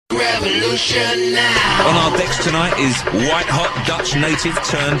revolution now. On our decks tonight is white-hot Dutch native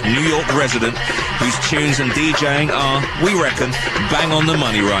turned New York resident, whose tunes and DJing are, we reckon, bang on the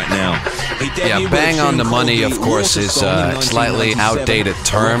money right now. Yeah, bang on the money, of course, is a slightly outdated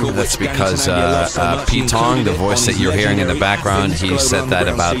term. That's because Pete Tong, the voice that you're hearing in the background, he said that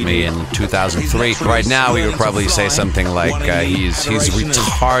about me in 2003. Right now, we would probably say something like he's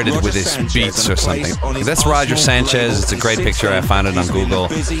retarded with his beats or something. That's Roger Sanchez. It's a great picture. I found it on Google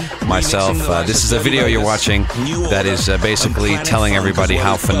myself. This is a video you're watching that is basically telling everybody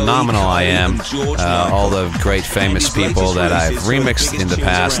how phenomenal I am. All the great famous people that I've remixed in the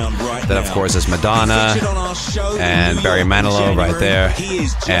past. That, of course, is Madonna and Barry Manilow right there.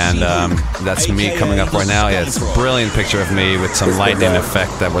 And that's me coming up right now. Yeah, it's a brilliant picture of me with some lightning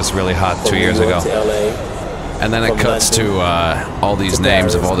effect that was really hot 2 years ago. And then it cuts to all these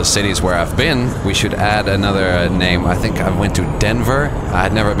names of all the cities where I've been. We should add another name. I think I went to Denver. I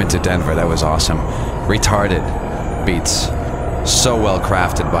had never been to Denver. That was awesome. Retarded beats. So well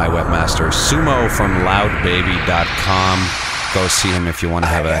crafted by Webmaster. Sumo from loudbaby.com. Go see him if you want to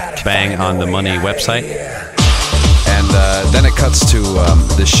have a bang on the money website. And then it cuts to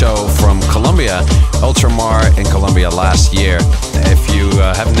the show from Colombia, Ultramar in Colombia last year. If you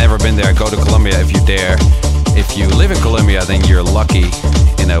have never been there, go to Colombia if you dare. If you live in Colombia, then you're lucky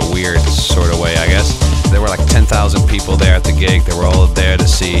in a weird sort of way, I guess. There were like 10,000 people there at the gig. They were all there to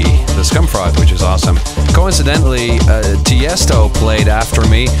see the Scumfrog, which is awesome. Coincidentally, Tiesto played after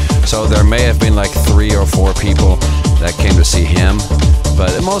me, so there may have been like 3 or 4 people that came to see him.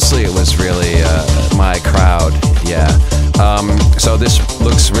 But mostly it was really my crowd, yeah. So this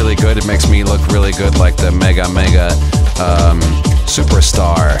looks really good. It makes me look really good, like the mega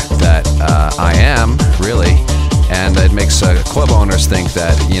superstar that I am, really. And it makes club owners think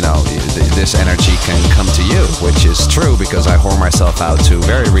that, you know, this energy can come to you, which is true because I whore myself out to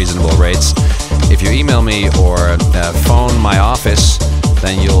very reasonable rates. If you email me or phone my office,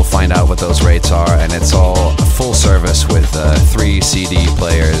 then you'll find out what those rates are, and it's all full service with 3 CD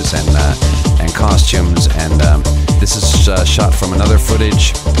players and costumes. And this is shot from another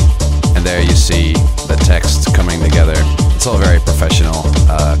footage, and there you see the text coming together. It's all very professional,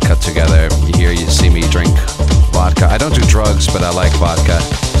 cut together. You see me drink vodka. I don't do drugs, but I like vodka.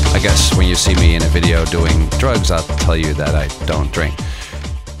 I guess when you see me in a video doing drugs, I'll tell you that I don't drink.